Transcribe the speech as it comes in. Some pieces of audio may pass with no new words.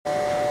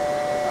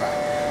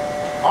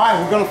Alright,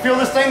 we're going to fill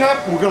this thing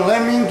up and we're going to let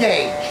them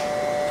engage.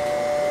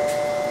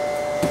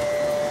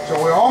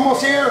 So we're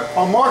almost here.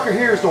 Our marker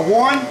here is the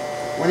 1.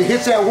 When it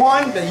hits that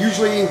 1, they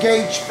usually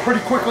engage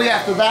pretty quickly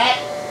after that.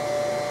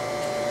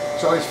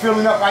 So it's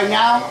filling up right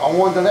now. I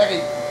wanted to let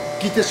it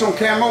get this on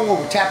camera when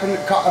we're topping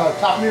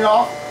it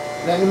off,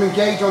 letting them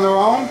engage on their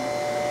own.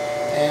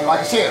 And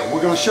like I said,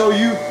 we're going to show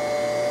you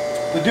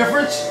the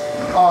difference,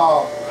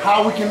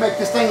 how we can make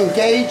this thing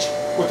engage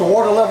with the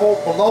water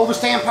level below the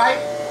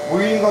standpipe.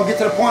 We're even going to get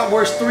to the point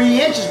where it's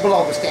 3 inches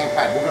below the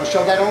standpipe. We're going to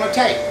show that on the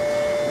tape.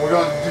 We're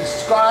going to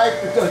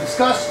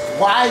discuss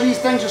why these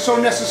things are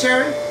so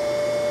necessary.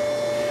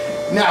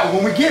 Now,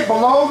 when we get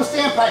below the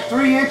standpipe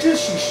 3 inches,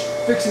 she's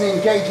fixing to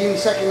engage any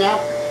second now,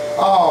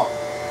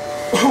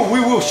 we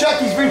will shut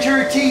these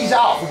Venturi T's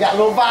off. We got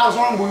little valves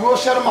on them. We will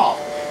shut them off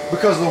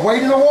because the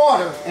weight of the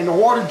water and the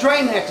water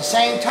draining at the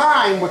same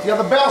time with the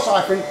other bell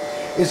siphon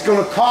is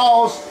going to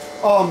cause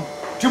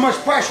too much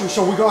pressure.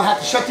 So we're going to have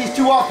to shut these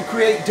two off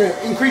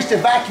to increase the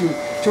vacuum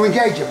to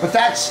engage it. But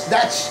that's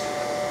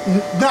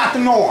not the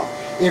norm.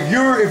 If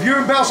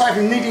your bell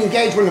siphon need to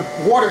engage when the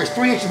water is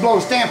 3 inches below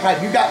the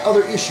standpipe, you got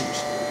other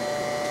issues.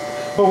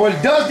 But what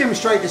it does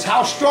demonstrate is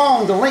how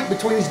strong the link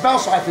between these bell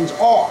siphons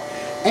are.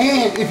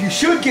 And if you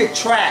should get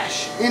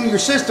trash in your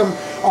system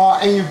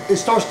and it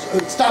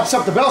stops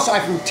up the bell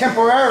siphon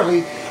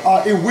temporarily,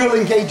 it will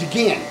engage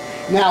again.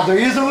 Now there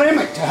is a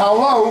limit to how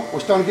low.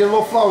 We're starting to get a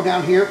little flow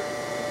down here.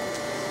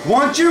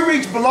 Once you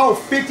reach below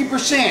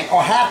 50%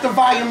 or half the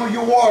volume of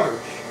your water,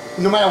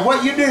 no matter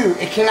what you do,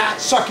 it cannot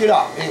suck it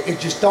up.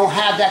 It just don't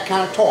have that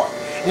kind of torque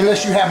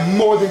unless you have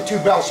more than 2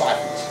 bell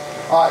siphons.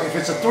 If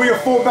it's a 3 or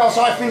 4 bell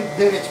siphon,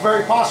 then it's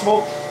very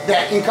possible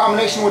that in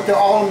combination with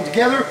all of them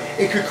together,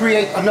 it could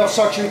create enough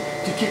suction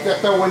to keep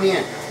that third one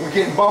in. We're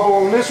getting bubble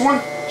on this one.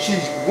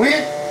 She's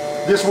went.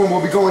 This one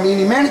will be going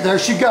any minute. There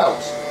she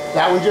goes.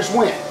 That one just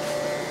went.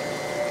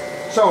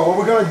 So what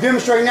we're going to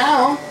demonstrate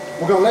now,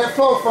 we're going to let it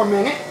flow for a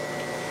minute.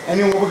 And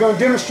then what we're going to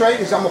demonstrate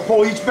is I'm going to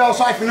pull each bell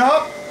siphon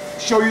up,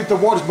 show you that the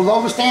water's below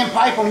the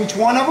standpipe on each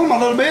one of them a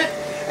little bit,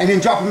 and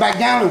then drop them back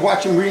down and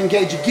watch them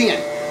re-engage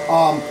again.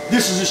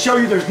 This is to show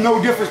you there's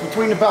no difference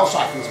between the bell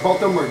siphons.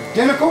 Both of them are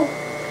identical,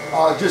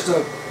 just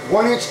a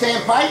 1-inch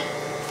standpipe.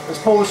 Let's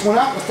pull this one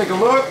up. Let's take a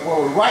look.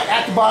 We're right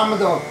at the bottom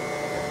of it.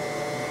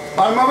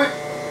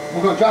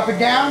 We're going to drop it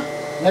down,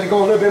 let it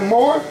go a little bit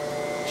more.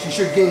 She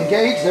should get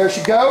engaged. There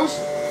she goes.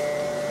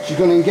 She's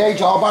going to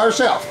engage all by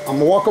herself. I'm going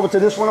to walk over to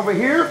this one over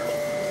here.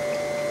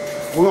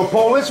 We're going to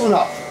pull this one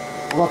up.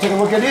 We're going to take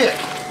a look at it.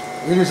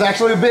 It is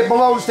actually a bit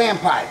below the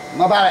standpipe,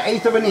 about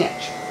 1/8 of an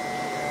inch.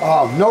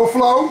 No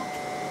flow.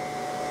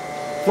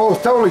 Flow is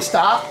totally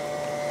stopped.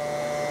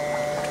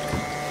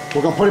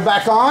 We're going to put it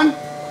back on.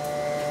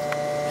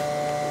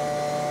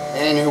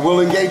 And it will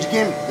engage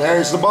again.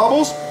 There's the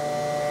bubbles.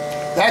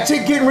 That's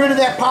it, getting rid of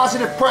that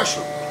positive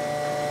pressure.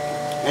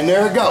 And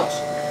there it goes.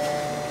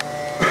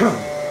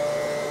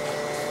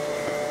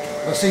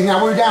 Let's see,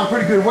 now we're down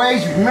pretty good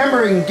ways.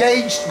 Remember,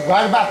 engaged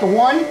right about the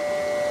 1.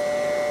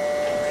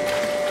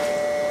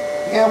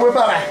 And we're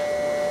about a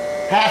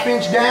 1/2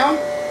 inch down.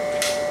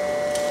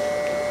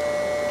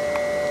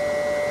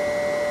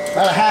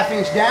 About a 1/2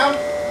 inch down.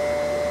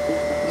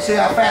 Let's see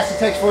how fast it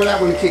takes for that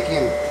one to kick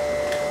in.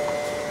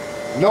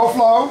 No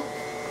flow.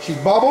 She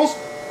bubbles.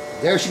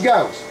 There she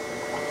goes.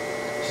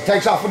 She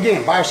takes off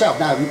again by herself.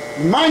 Now,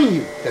 reminding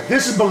you that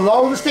this is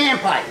below the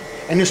standpipe,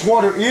 and this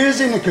water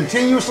is in a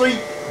continuously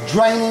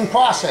draining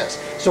process.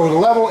 So the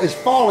level is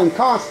falling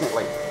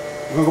constantly.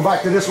 We're going to go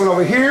back to this one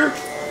over here.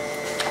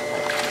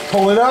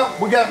 Pull it up.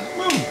 We got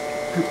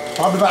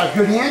probably about a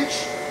good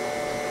inch.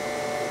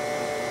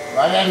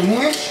 Right at 1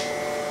 inch.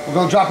 We're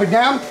going to drop it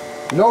down.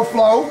 No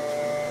flow.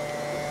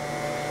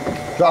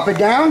 Drop it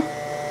down.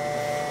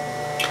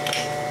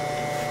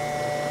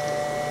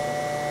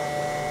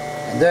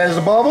 And there's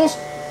the bubbles.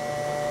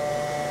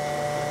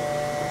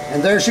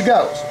 And there she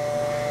goes.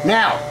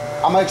 Now,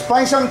 I'm going to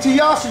explain something to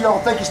y'all so y'all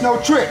don't think it's no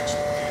tricks.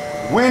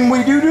 When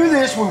we do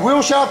this, we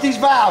will shut off these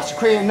valves to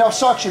create enough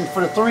suction for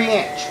the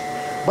 3-inch.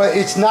 But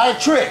it's not a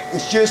trick.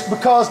 It's just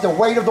because the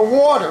weight of the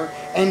water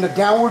and the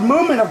downward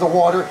movement of the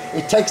water,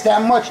 it takes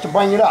that much to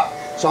bring it up.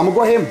 So I'm going to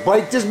go ahead and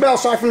break this bell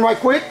siphon right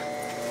quick.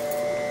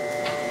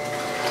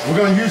 We're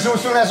going to use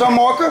this one as our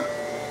marker.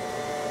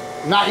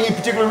 Not any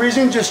particular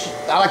reason, just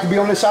I like to be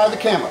on this side of the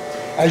camera.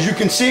 As you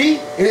can see,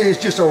 it is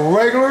just a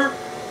regular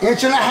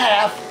 1.5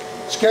 inch,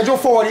 Schedule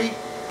 40,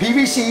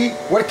 PVC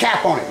with a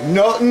cap on it.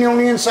 Nothing on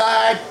the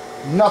inside,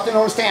 nothing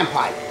on the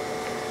standpipe.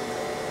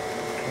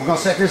 We're going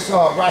to set this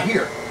right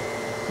here.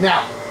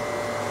 Now,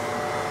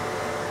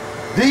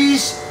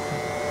 these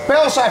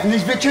bell siphons,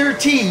 these Venturi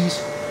T's,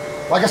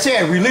 like I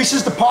said,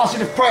 releases the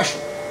positive pressure.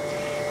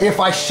 If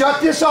I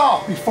shut this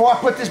off before I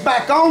put this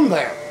back on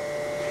there,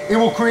 it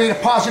will create a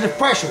positive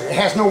pressure. It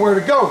has nowhere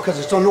to go because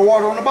it's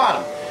underwater on the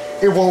bottom.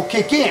 It won't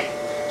kick in.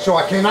 So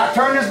I cannot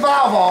turn this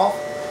valve off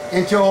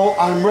until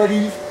I'm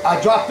ready. I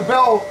drop the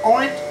bell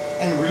on it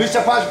and release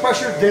that positive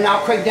pressure. Then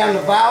I'll crank down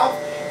the valve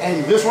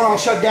and this one I'll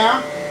shut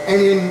down. and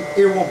then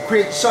it will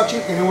create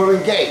suction and it will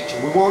engage.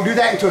 And we won't do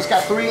that until it's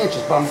got 3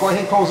 inches. But I'm going to go ahead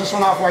and close this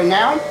one off right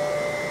now.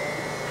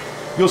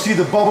 You'll see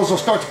the bubbles will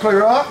start to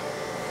clear up.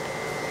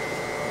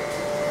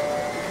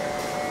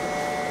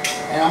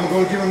 And I'm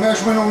going to give a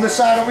measurement on this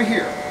side over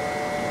here.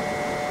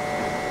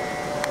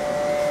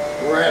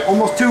 We're at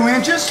almost 2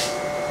 inches.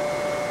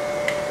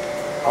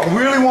 I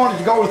really wanted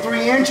to go to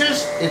 3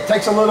 inches. It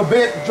takes a little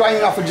bit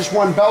draining off of just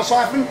one bell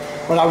siphon,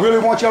 but I really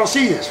want y'all to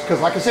see this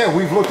because, like I said,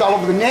 we've looked all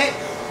over the net.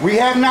 We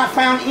have not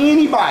found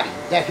anybody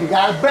that can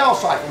got a bell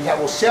siphon that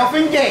will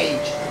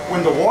self-engage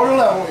when the water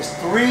level is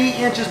 3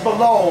 inches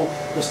below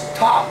the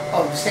top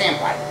of the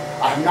standpipe.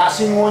 I have not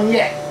seen one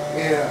yet.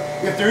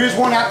 If there is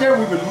one out there,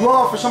 we would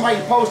love for somebody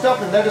to post up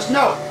and let us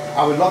know.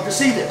 I would love to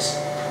see this.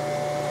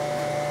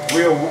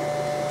 We'll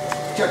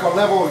check our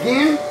level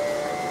again.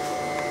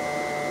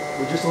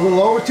 We're just a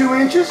little over 2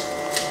 inches.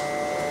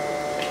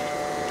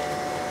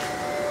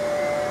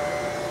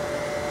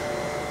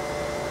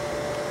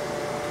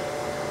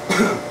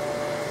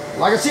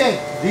 Like I said,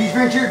 these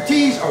Venturi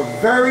tees are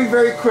very,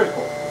 very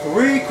critical.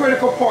 3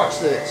 critical parts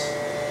to this.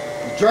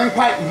 The drain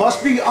pipe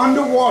must be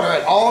underwater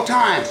at all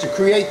times to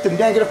create the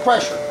negative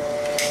pressure.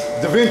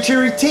 The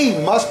Venturi tee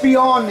must be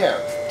on there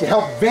to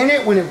help vent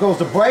it when it goes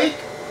to break.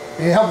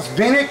 It helps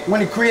vent it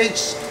when it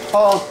creates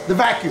the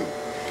vacuum.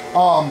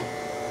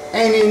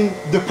 And in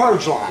the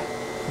purge line.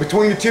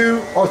 Between the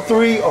 2 or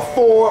 3 or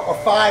 4 or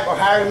 5 or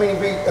however many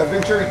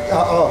Venturi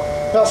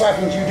bell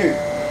siphons you do.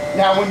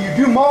 Now when you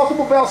do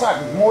multiple bell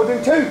siphons, more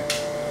than 2,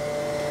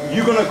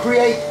 you're going to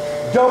create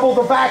double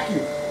the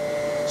vacuum.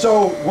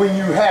 So when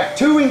you have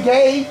 2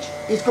 engaged,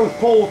 it's going to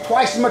pull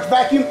twice as much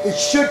vacuum. It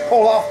should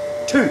pull off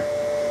 2.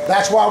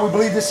 That's why we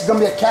believe this is going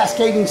to be a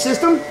cascading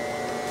system.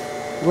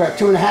 We're at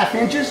 2.5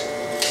 inches.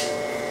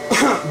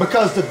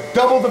 Because the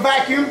double the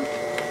vacuum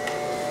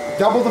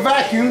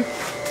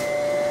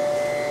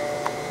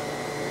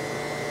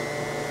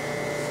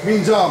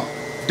means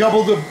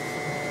double the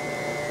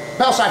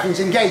bell siphons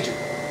engaging.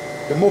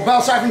 The more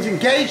bell siphons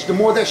engage, the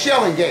more their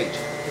shell engage.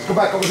 Let's go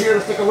back over here.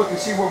 Let's take a look and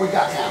see what we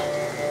got now.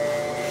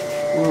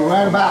 We're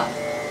right about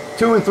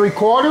 2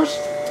 3/4.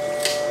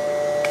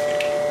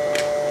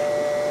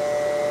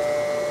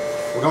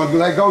 We're going to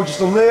let go just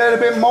a little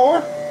bit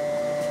more.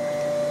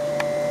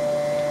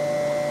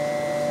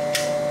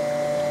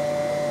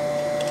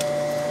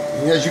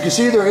 And as you can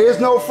see, there is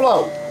no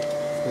flow.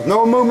 There's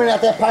no movement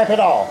at that pipe at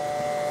all.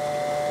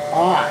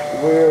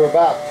 Alright, we're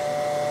about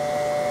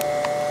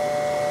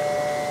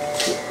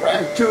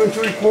around 2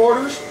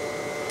 3/4.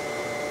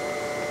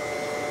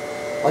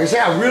 Like I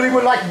said, I really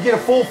would like to get a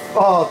full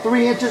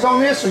 3 inches on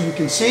this so you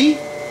can see.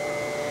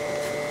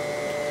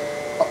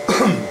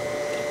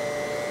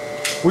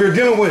 We're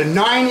dealing with a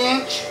 9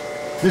 inch.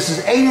 This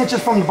is 8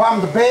 inches from the bottom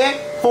of the bed.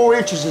 4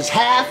 inches is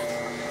half.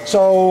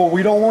 So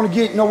we don't want to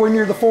get nowhere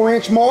near the 4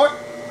 inch mark,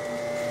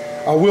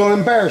 or we'll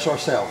embarrass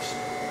ourselves.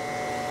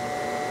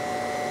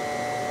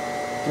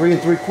 3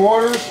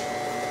 3/4.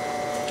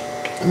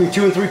 I mean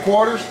 2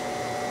 3/4.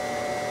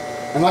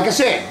 And like I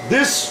said,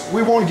 this,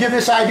 we want to give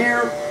this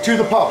idea to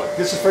the public.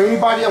 This is for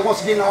anybody that wants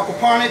to get into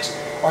aquaponics,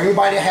 or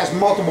anybody that has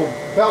multiple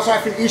bell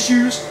siphon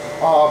issues,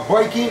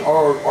 breaking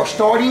or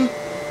starting,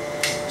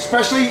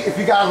 especially if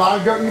you got a lot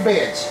of dirt in your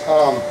beds.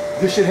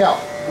 This should help.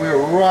 We're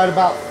right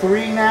about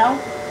 3 now.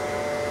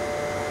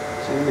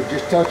 So let me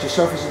just touch the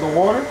surface of the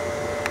water.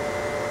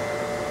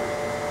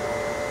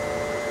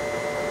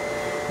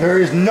 There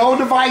is no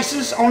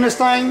devices on this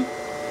thing.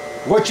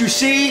 What you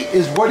see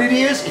is what it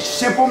is. It's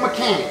simple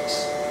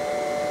mechanics.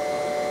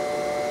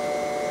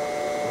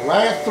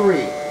 Right at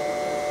 3.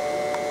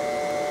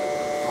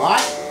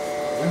 Alright,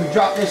 let me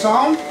drop this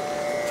on.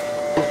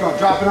 Just going to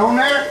drop it on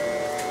there.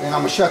 Then I'm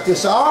going to shut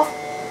this off.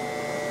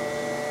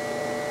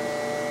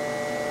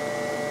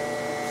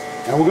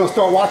 And we're going to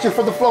start watching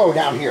for the flow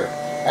down here.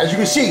 As you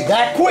can see,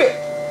 that quick.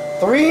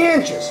 3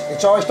 inches.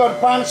 It's already started to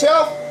prime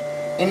itself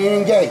and it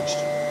engaged.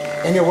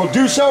 And it will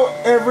do so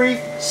every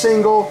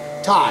single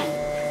time.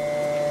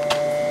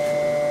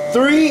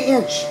 3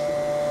 inch.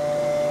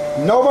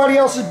 Nobody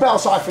else's bell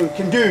siphon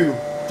can do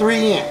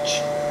 3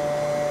 inch.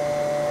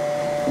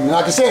 And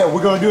like I said,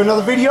 we're going to do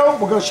another video.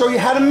 We're going to show you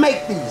how to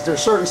make these.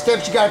 There's certain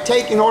steps you got to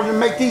take in order to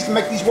make these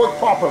work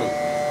properly.